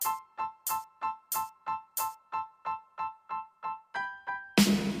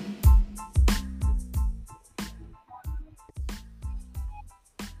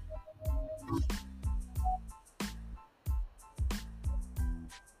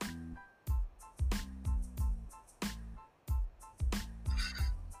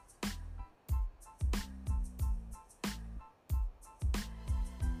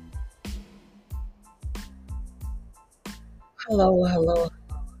Hello, hello.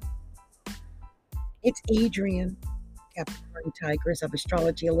 It's Adrian, Capricorn Tigers of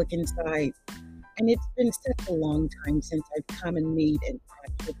Astrology Look Inside. And it's been such a long time since I've come and made an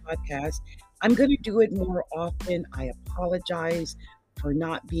actual podcast. I'm going to do it more often. I apologize for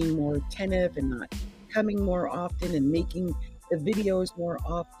not being more attentive and not coming more often and making the videos more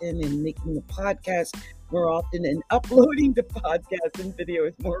often and making the podcast more often and uploading the podcast and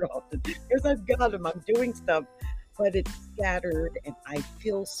videos more often because I've got them. I'm doing stuff, but it's scattered and I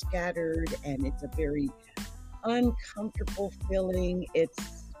feel scattered and it's a very uncomfortable feeling.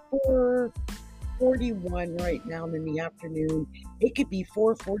 It's 4:41 right now in the afternoon. It could be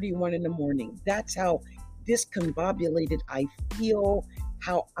 4:41 in the morning. That's how discombobulated I feel,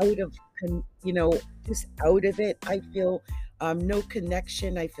 how out of just out of it. I feel no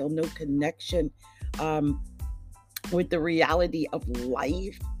connection. I feel no connection um, with the reality of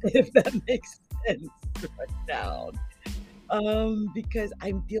life, if that makes sense right now. Because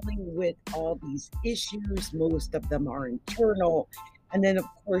I'm dealing with all these issues. Most of them are internal. And then, of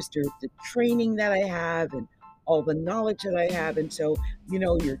course, there's the training that I have and all the knowledge that I have. And so,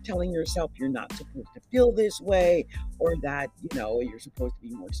 you're telling yourself you're not supposed to feel this way, or that, you're supposed to be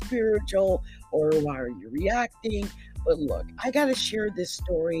more spiritual, or why are you reacting? But look, I got to share this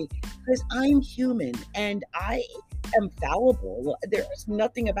story because I'm human and I am fallible. There's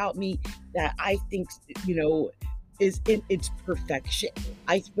nothing about me that I think, you know, is in its perfection.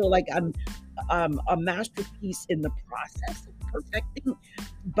 I feel like I'm a masterpiece in the process of perfecting,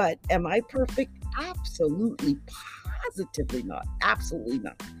 but am I perfect? Absolutely, positively not. Absolutely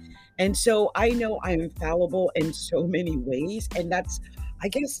not. And so I know I'm infallible in so many ways, and that's, I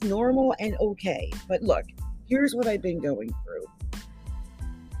guess, normal and okay. But look, here's what I've been going through.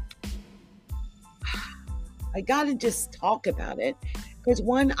 I got to just talk about it because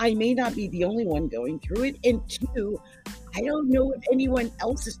one, I may not be the only one going through it, and two, I don't know if anyone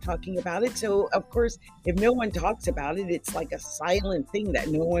else is talking about it. So, of course, if no one talks about it, it's like a silent thing that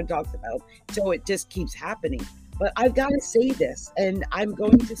no one talks about. So it just keeps happening. But I've got to say this, and I'm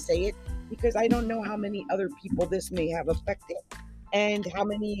going to say it because I don't know how many other people this may have affected and how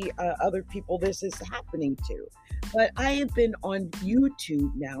many other people this is happening to. But I have been on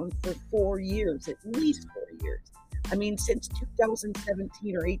YouTube now for 4 years, at least 4 years. I mean, since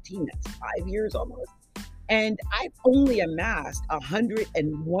 2017 or 18, that's 5 years almost. And I've only amassed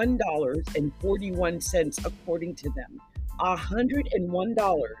 $101.41 according to them.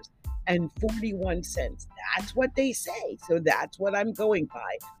 $101.41. That's what they say. So that's what I'm going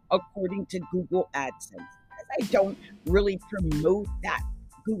by, according to Google AdSense. I don't really promote that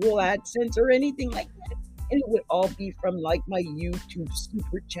Google AdSense or anything like that. And it would all be from like my YouTube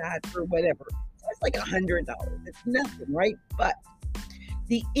super chat or whatever. So it's like $100. It's nothing, right? But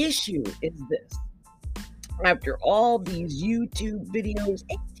the issue is this: after all these YouTube videos,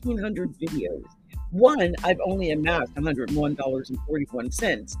 1,800 videos, one, I've only amassed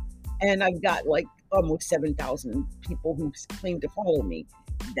 $101.41, and I've got like almost 7,000 people who claim to follow me.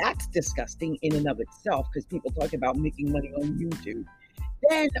 That's disgusting in and of itself because people talk about making money on YouTube.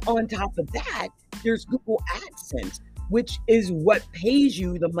 Then on top of that, there's Google AdSense, which is what pays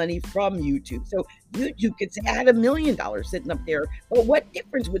you the money from YouTube. So YouTube could say I had $1 million sitting up there, but what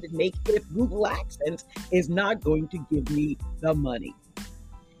difference would it make if Google AdSense is not going to give me the money?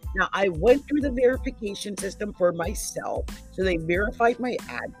 Now, I went through the verification system for myself. So they verified my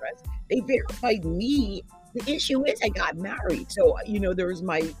address, they verified me. The issue is I got married. So, there's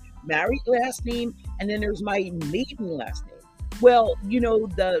my married last name and then there's my maiden last name. Well,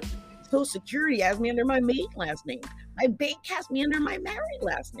 the Social Security has me under my maiden last name. My bank has me under my married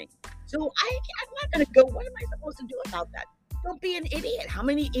last name. So I'm not going to go. What am I supposed to do about that? Don't be an idiot. How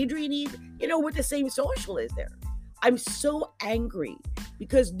many Adrian, with the same social is there? I'm so angry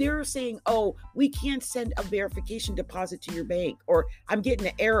because they're saying, oh, we can't send a verification deposit to your bank, or I'm getting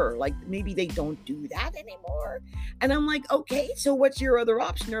an error. Like maybe they don't do that anymore. And I'm like, okay, so what's your other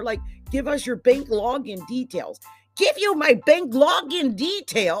option? They're like, give us your bank login details. Give you my bank login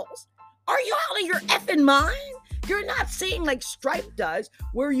details? Are you out of your effing mind? You're not saying like Stripe does,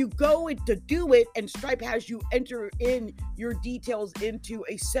 where you go to do it and Stripe has you enter in your details into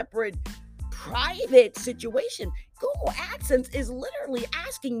a separate private situation. Google AdSense is literally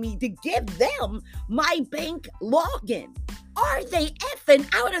asking me to give them my bank login. Are they effing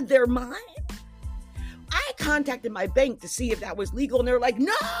out of their mind? I contacted my bank to see if that was legal, and they're like,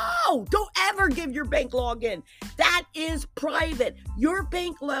 no, don't ever give your bank login. That is private. Your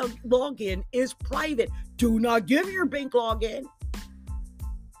bank login is private. Do not give your bank login.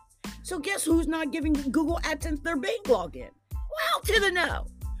 So guess who's not giving Google AdSense their bank login? Well, to the no.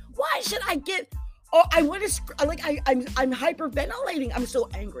 Why should I get Oh, I want to like I'm hyperventilating. I'm so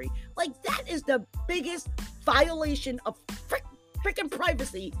angry. Like that is the biggest violation of freaking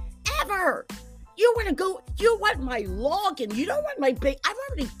privacy ever. You want to go? You want my login? You don't want my bank? I'm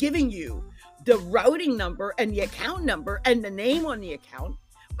already giving you the routing number and the account number and the name on the account.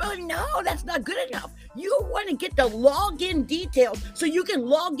 Well, no, that's not good enough. You want to get the login details so you can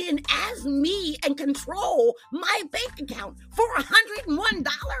log in as me and control my bank account for $101?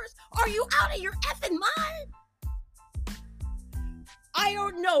 Are you out of your effing mind? I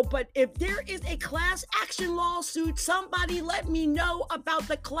don't know, but if there is a class action lawsuit, somebody let me know about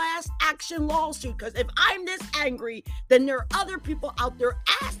the class action lawsuit. Because if I'm this angry, then there are other people out there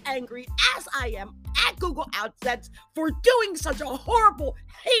as angry as I am at Google AdSense for doing such a horrible,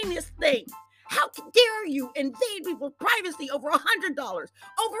 heinous thing. How dare you invade people's privacy over $100,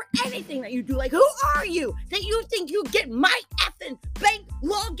 over anything that you do? Like, who are you that you think you get my effing bank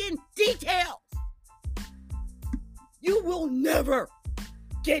login details? You will never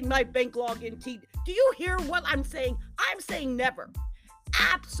get my bank login. Do you hear what I'm saying? I'm saying never.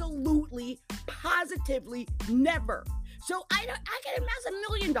 Absolutely, positively never. So I can amass $1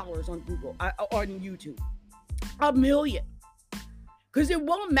 million on Google, on YouTube. $1 million. Because it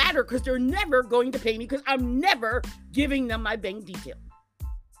won't matter, because they're never going to pay me, because I'm never giving them my bank detail.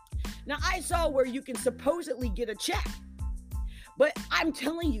 Now, I saw where you can supposedly get a check. But I'm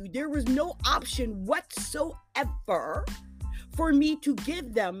telling you, there was no option whatsoever for me to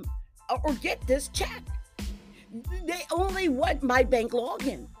give them or get this check. They only want my bank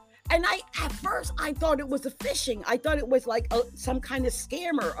login. And at first I thought it was a phishing. I thought it was like some kind of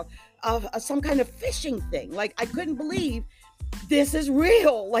scammer, some kind of phishing thing. Like, I couldn't believe this is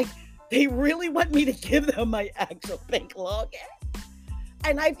real. Like, they really want me to give them my actual bank login.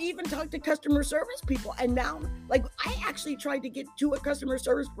 And I've even talked to customer service people. And now, like, I actually tried to get to a customer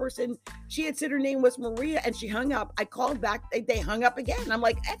service person. She had said her name was Maria, and she hung up. I called back. They hung up again. I'm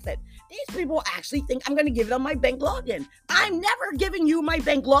like, F it. These people actually think I'm going to give them my bank login. I'm never giving you my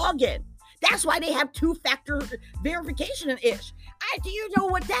bank login. That's why they have two-factor verification and ish. Do you know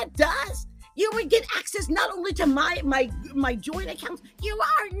what that does? You would get access not only to my joint accounts. You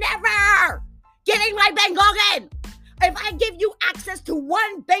are never getting my bank login. If I give you access to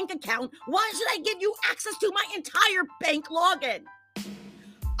one bank account, why should I give you access to my entire bank login?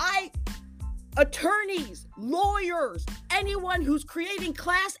 Attorneys, lawyers, anyone who's creating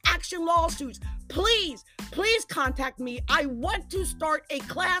class action lawsuits, please contact me. I want to start a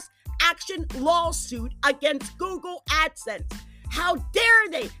class action lawsuit against Google AdSense. How dare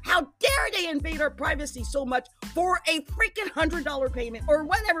they invade our privacy so much for a freaking $100 payment or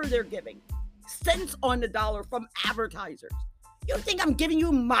whatever they're giving? Cents on the dollar from advertisers. You think I'm giving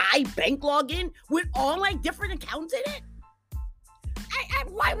you my bank login with all my different accounts in it?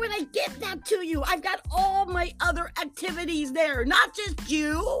 Why would I give that to you? I've got all my other activities there, not just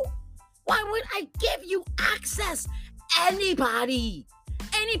you. Why would I give you access? Anybody,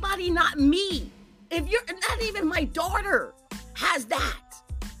 not me. If you're not even my daughter has that.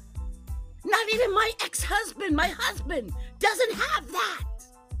 Not even my ex-husband, my husband doesn't have that.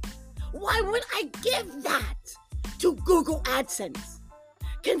 Why would I give that to Google AdSense?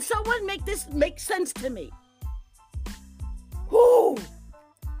 Can someone make this make sense to me? Whoo!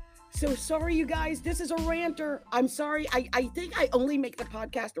 So sorry, you guys. This is a ranter. I'm sorry. I think I only make the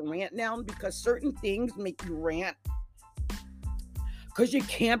podcast a rant now because certain things make you rant. Because you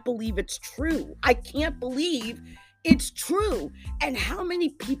can't believe it's true. I can't believe it's true. And how many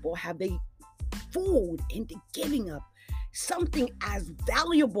people have they fooled into giving up something as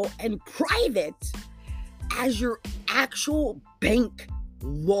valuable and private as your actual bank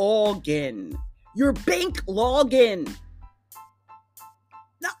login? Your bank login.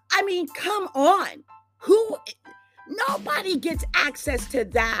 Now, I mean, come on. Nobody gets access to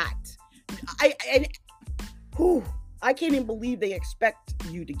that. I can't even believe they expect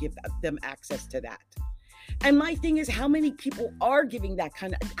you to give them access to that. And my thing is, how many people are giving that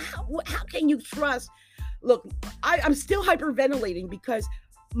kind of, how can you trust? Look, I'm still hyperventilating because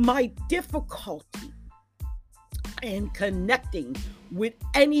my difficulty in connecting with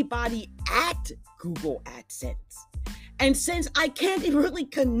anybody at Google AdSense. And since I can't really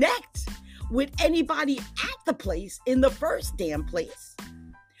connect with anybody at the place in the first damn place,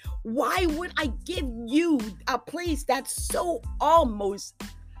 why would I give you a place that's so almost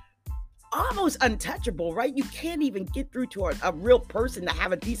untouchable, right? You can't even get through to a real person to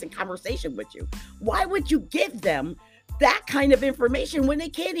have a decent conversation with you. Why would you give them that kind of information when they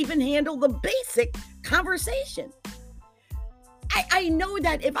can't even handle the basic conversation? I know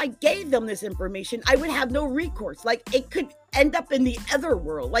that if I gave them this information, I would have no recourse. Like, it could end up in the other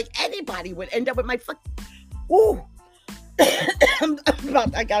world. Like anybody would end up with my fuck. Ooh,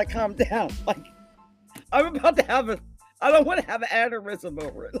 I gotta calm down. Like I'm about to have I don't want to have an aneurysm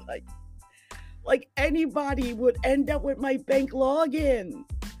over it. Like anybody would end up with my bank login.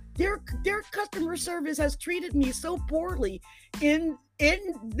 Their customer service has treated me so poorly in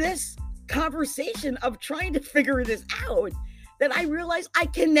this conversation of trying to figure this out that I realize I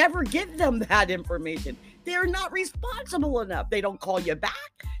can never give them that information. They're not responsible enough. They don't call you back.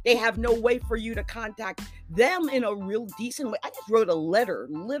 They have no way for you to contact them in a real decent way. I just wrote a letter,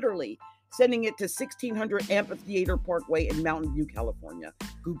 literally sending it to 1600 Amphitheater Parkway in Mountain View, California,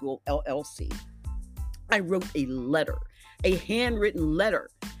 Google LLC. I wrote a letter, a handwritten letter,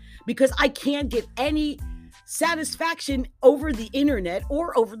 because I can't get any satisfaction over the internet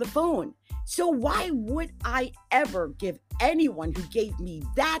or over the phone. So why would I ever give anyone who gave me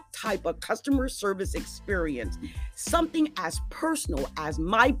that type of customer service experience something as personal as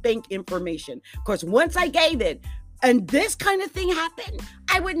my bank information? Because once I gave it and this kind of thing happened,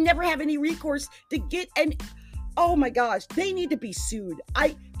 I would never have any recourse to get any. Oh my gosh, they need to be sued.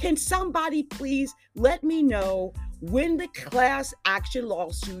 Can somebody please let me know when the class action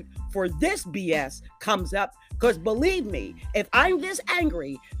lawsuit for this BS comes up? Because believe me, if I'm this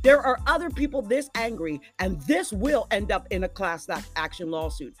angry, there are other people this angry, and this will end up in a class action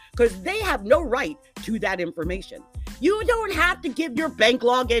lawsuit because they have no right to that information. You don't have to give your bank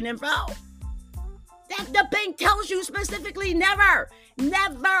login info. That the bank tells you specifically never,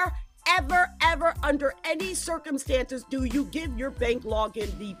 ever, under any circumstances do you give your bank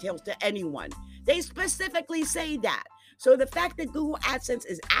login details to anyone. They specifically say that. So the fact that Google AdSense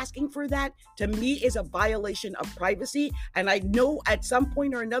is asking for that, to me, is a violation of privacy. And I know at some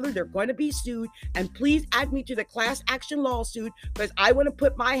point or another, they're going to be sued. And please add me to the class action lawsuit, because I want to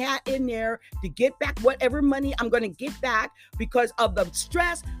put my hat in there to get back whatever money I'm going to get back because of the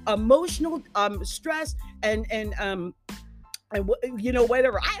stress, emotional stress, and you know,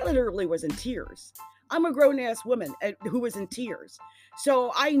 whatever. I literally was in tears. I'm a grown-ass woman who was in tears.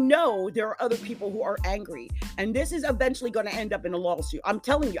 So I know there are other people who are angry. And this is eventually going to end up in a lawsuit. I'm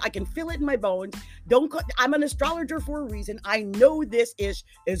telling you, I can feel it in my bones. I'm an astrologer for a reason. I know this is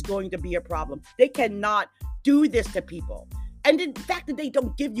going to be a problem. They cannot do this to people. And the fact that they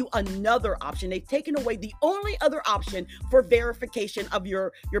don't give you another option, they've taken away the only other option for verification of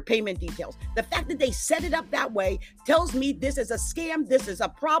your payment details. The fact that they set it up that way tells me this is a scam, this is a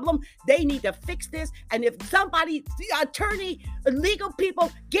problem, they need to fix this. And if somebody, attorney, legal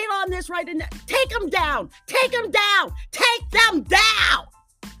people, get on this right now, take them down, take them down, take them down.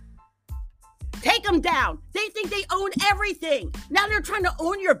 Take them down. They think they own everything. Now they're trying to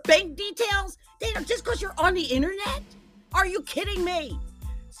own your bank details? Just because you're on the internet? Are you kidding me?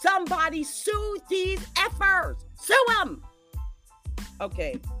 Somebody sue these effers. Sue them.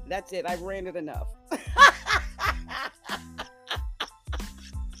 Okay, that's it. I've ranted enough.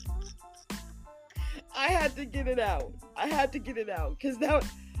 I had to get it out. Because now,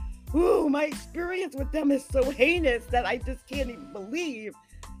 my experience with them is so heinous that I just can't even believe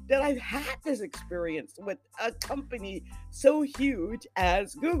that I've had this experience with a company so huge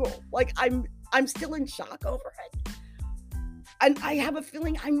as Google. Like, I'm still in shock over it. And I have a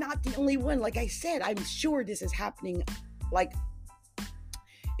feeling I'm not the only one. Like I said, I'm sure this is happening. Like,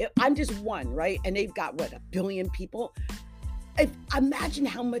 I'm just one, right? And they've got, 1 billion people? Imagine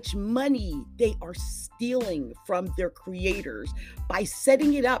how much money they are stealing from their creators by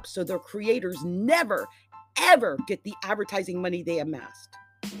setting it up so their creators never, ever get the advertising money they amassed.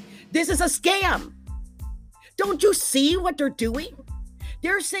 This is a scam. Don't you see what they're doing?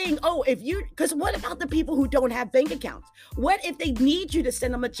 They're saying, because what about the people who don't have bank accounts? What if they need you to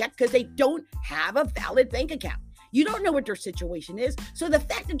send them a check because they don't have a valid bank account? You don't know what their situation is. So the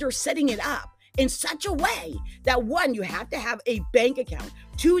fact that they're setting it up in such a way that 1, you have to have a bank account,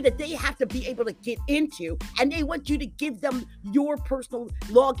 2, that they have to be able to get into, and they want you to give them your personal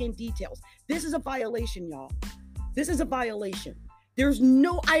login details. This is a violation, y'all. This is a violation.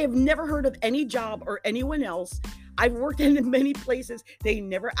 I have never heard of any job or anyone else. I've worked in many places. They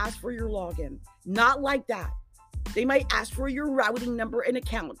never ask for your login. Not like that. They might ask for your routing number and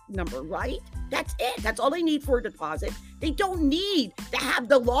account number, right? That's it. That's all they need for a deposit. They don't need to have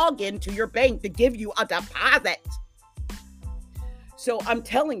the login to your bank to give you a deposit. So I'm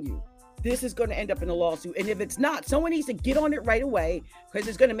telling you, this is going to end up in a lawsuit. And if it's not, someone needs to get on it right away, because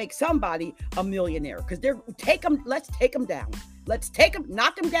it's going to make somebody a millionaire. Because let's take them down. Let's take them,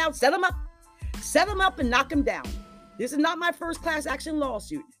 knock them down, set them up and knock them down. This is not my first class action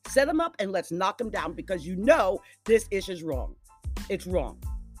lawsuit. Set them up and let's knock them down, because you know this issue's wrong. It's wrong.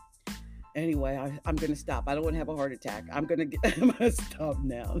 Anyway, I'm going to stop. I don't want to have a heart attack. I'm going to stop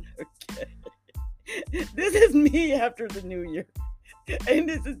now. Okay. This is me after the new year. And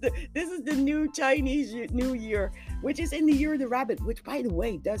this is the new Chinese New Year, which is in the year of the rabbit, which by the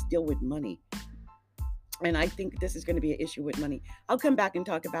way does deal with money. And I think this is going to be an issue with money. I'll come back and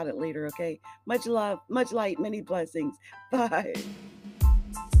talk about it later, okay? Much love, much light, many blessings. Bye.